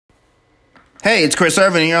Hey, it's Chris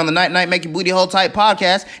Irvin, and you're on the Night Make Your Booty Hole Tight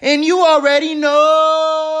podcast, and you already know.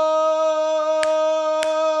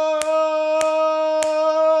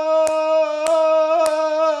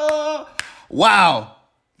 Wow,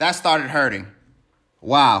 that started hurting.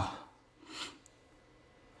 Wow.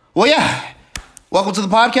 Well, yeah, welcome to the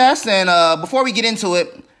podcast, and before we get into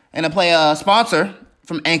it, I'm going to play a sponsor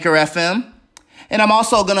from Anchor FM, and I'm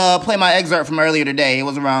also going to play my excerpt from earlier today. It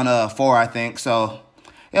was around 4, I think, so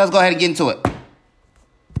yeah, let's go ahead and get into it.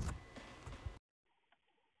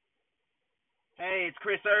 Hey, it's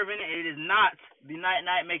Chris Irvin. It is not the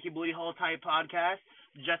Night Make Your Booty Hole Tight podcast,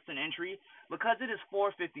 just an entry, because it is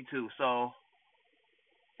 4:52, so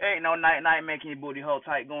there ain't no Night Making Your Booty Hole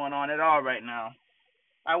Tight going on at all right now.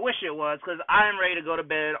 I wish it was, because I am ready to go to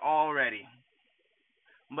bed already.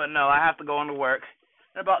 But no, I have to go into work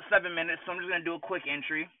in about 7 minutes, so I'm just going to do a quick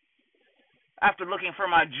entry. After looking for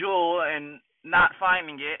my jewel and not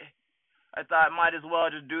finding it, I thought I might as well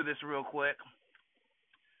just do this real quick.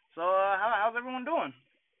 So, how's everyone doing?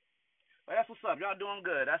 Well, that's what's up. Y'all doing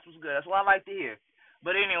good. That's what's good. That's what I like to hear.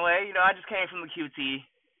 But anyway, I just came from the QT.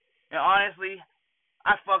 And honestly,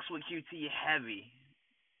 I fucks with QT heavy.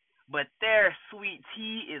 But their sweet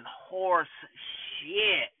tea is horse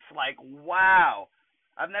shit. Like, wow.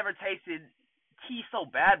 I've never tasted tea so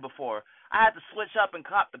bad before. I had to switch up and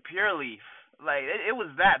cop the Pure Leaf. Like, it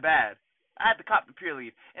was that bad. I had to cop the Pure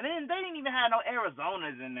Leaf. And then they didn't even have no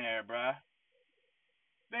Arizonas in there, bruh.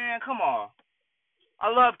 Man, come on. I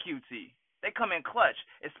love QT. They come in clutch,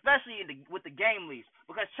 especially with the game leaves.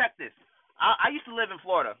 Because check this. I used to live in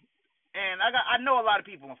Florida, and I know a lot of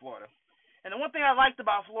people in Florida. And the one thing I liked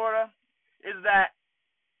about Florida is that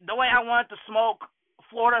the way I wanted to smoke,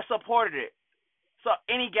 Florida supported it. So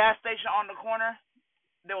any gas station on the corner,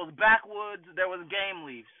 there was backwoods, there was game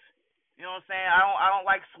leaves. You know what I'm saying? I don't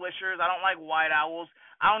like swishers. I don't like white owls.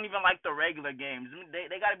 I don't even like the regular games. They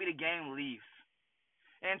got to be the game leaves.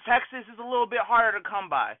 In Texas, it's a little bit harder to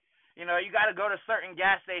come by. You got to go to certain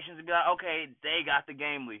gas stations and be like, okay, they got the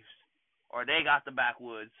game leaves, or they got the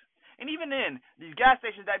backwoods. And even then, these gas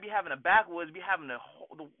stations that be having the backwoods be having the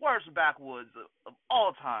worst backwoods of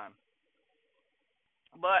all time.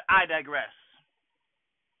 But I digress.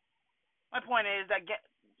 My point is that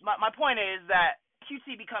QT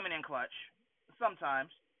be coming in clutch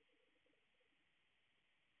sometimes,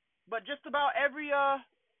 but just about every QT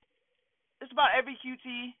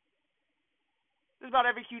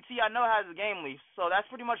I know has a game leaf. So that's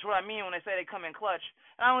pretty much what I mean when they say they come in clutch.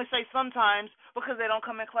 And I only say sometimes because they don't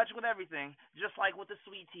come in clutch with everything. Just like with the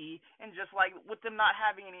sweet tea and just like with them not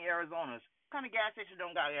having any Arizonas. What kind of gas station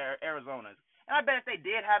don't got Arizonas? And I bet if they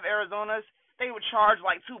did have Arizonas, they would charge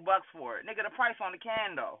like $2 for it. Nigga, the price on the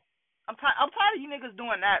can though. I'm tired of you niggas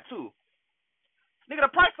doing that too. Nigga, the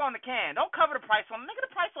price on the can. Don't cover the price on the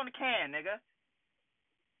price on the can, nigga.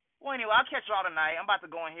 Well, anyway, I'll catch y'all tonight. I'm about to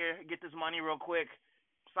go in here, get this money real quick.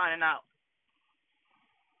 Signing out.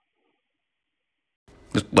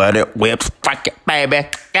 Just let it whip, fuck it, baby.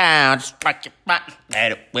 Down, just fuck it,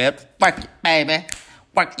 let it whip, fuck it, baby.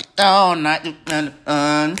 Work it all night, fun.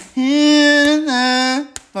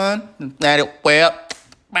 Let it whip.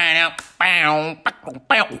 That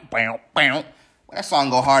song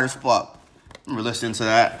go hard as fuck. I remember listening to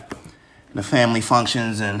that in the family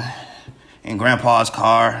functions and in Grandpa's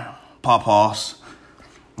car, Pawpaw's.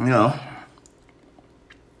 There's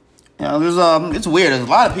it's weird. There's a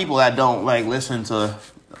lot of people that don't like listen to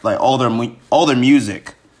like older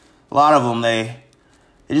music. A lot of them they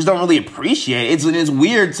just don't really appreciate it. It's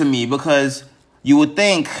weird to me because you would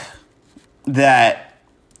think that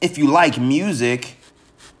if you like music,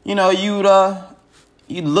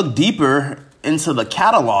 you'd look deeper into the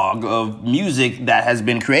catalog of music that has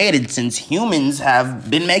been created since humans have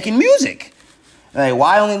been making music. Like,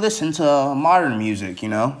 why only listen to modern music,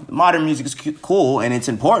 Modern music is cool and it's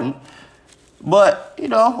important. But,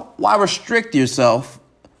 why restrict yourself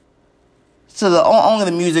to only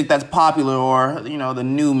the music that's popular or, the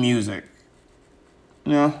new music?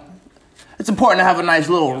 It's important to have a nice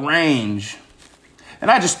little range.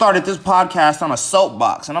 And I just started this podcast on a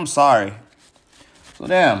soapbox, and I'm sorry. So,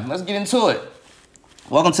 damn, let's get into it.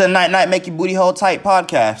 Welcome to the Night Make Your Booty Hole Tight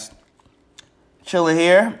podcast. Chilla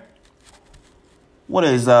here. What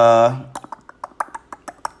is, Soulja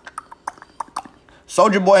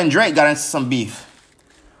Boy and Drake got into some beef.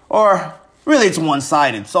 Or, really, it's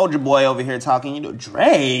one-sided. Soulja Boy over here talking,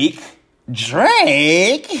 Drake?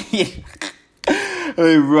 Hey,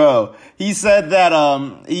 bro. He said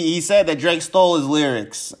that Drake stole his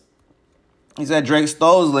lyrics. He said Drake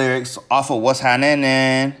stole his lyrics off of What's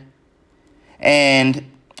Happening.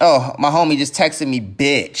 And, my homie just texted me,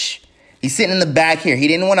 bitch. He's sitting in the back here. He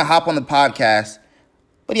didn't want to hop on the podcast,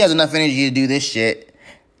 but he has enough energy to do this shit.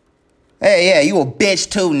 Hey, yeah, you a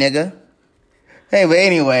bitch too, nigga. Hey, but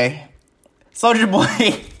anyway, Soulja Boy,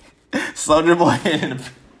 Soulja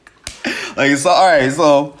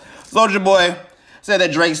Boy said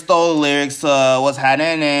that Drake stole the lyrics to What's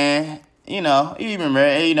Happening. You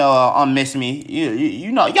remember, on Miss Me.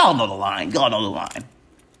 Y'all know the line.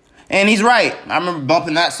 And he's right. I remember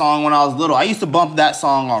bumping that song when I was little. I used to bump that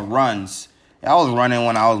song on runs. I was running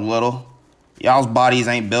when I was little. Y'all's bodies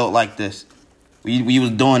ain't built like this. We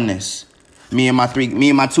was doing this. Me and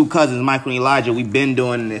my two cousins, Michael and Elijah, we been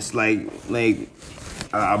doing this. Like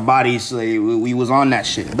our bodies, we was on that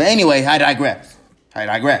shit. But anyway, I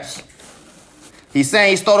digress. He's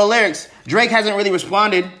saying he stole the lyrics. Drake hasn't really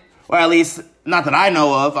responded, or at least not that I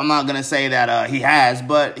know of. I'm not gonna say that he has,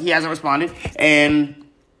 but he hasn't responded. And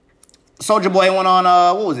Soulja Boy went on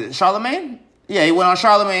what was it, Charlemagne? Yeah, he went on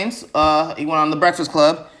Charlemagne's. He went on the Breakfast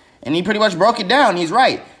Club, and he pretty much broke it down. He's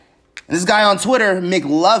right. This guy on Twitter,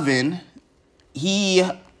 McLovin, he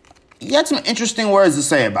had some interesting words to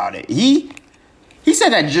say about it. He said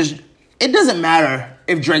that it doesn't matter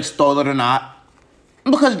if Drake stole it or not,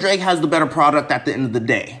 because Drake has the better product at the end of the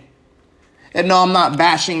day. And no, I'm not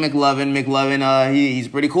bashing McLovin. McLovin, he's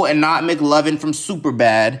pretty cool. And not McLovin from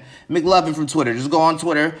Superbad. McLovin from Twitter. Just go on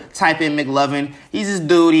Twitter, type in McLovin. He's this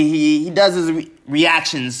dude. He does his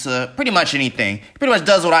reactions to pretty much anything. He pretty much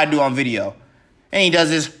does what I do on video. And he does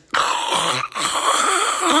this.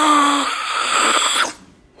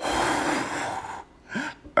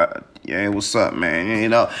 Yeah, what's up,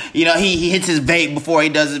 man? He hits his vape before he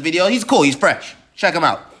does his video. He's cool. He's fresh. Check him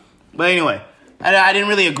out. But anyway, I didn't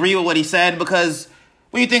really agree with what he said, because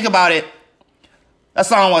when you think about it, that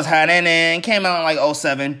song was happening and came out in like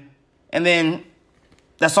 2007. And then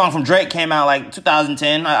that song from Drake came out like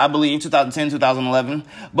 2010, I believe, 2010, 2011.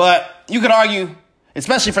 But you could argue,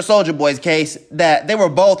 especially for Soulja Boy's case, that they were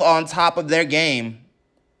both on top of their game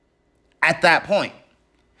at that point.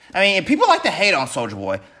 I mean, people like to hate on Soulja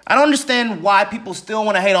Boy. I don't understand why people still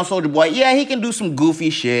want to hate on Soulja Boy. Yeah, he can do some goofy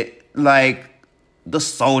shit like the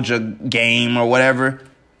Soulja game or whatever.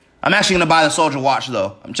 I'm actually gonna buy the Soulja watch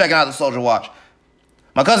though. I'm checking out the Soulja watch.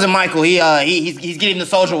 My cousin Michael, he's getting the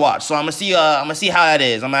Soulja watch, so I'm gonna see how that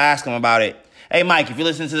is. I'm gonna ask him about it. Hey Mike, if you're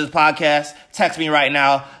listening to this podcast, text me right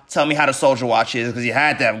now. Tell me how the Soulja watch is, because you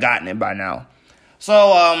had to have gotten it by now. So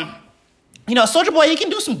Soulja Boy, he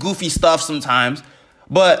can do some goofy stuff sometimes,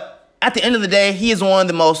 but at the end of the day, he is one of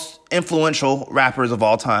the most influential rappers of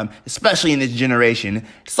all time, especially in this generation.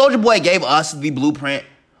 Soulja Boy gave us the blueprint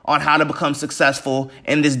on how to become successful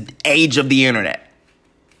in this age of the internet.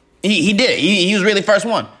 He did it. He was really the first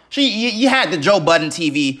one. You had the Joe Budden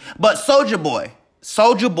TV, but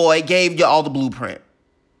Soulja Boy gave you all the blueprint.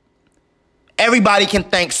 Everybody can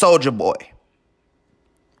thank Soulja Boy.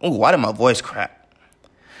 Ooh, why did my voice crack?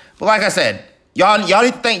 But like I said, y'all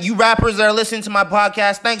need to thank you rappers that are listening to my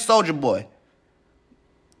podcast. Thank Soulja Boy.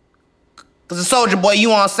 Because the Soulja Boy,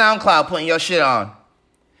 you on SoundCloud putting your shit on,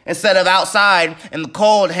 instead of outside in the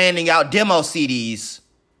cold handing out demo CDs.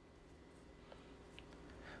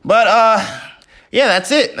 But, yeah,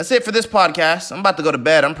 that's it. That's it for this podcast. I'm about to go to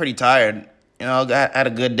bed. I'm pretty tired. Had a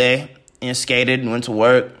good day. Skated, went to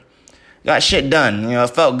work. Got shit done. It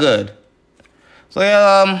felt good. So,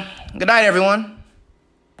 yeah, good night, everyone.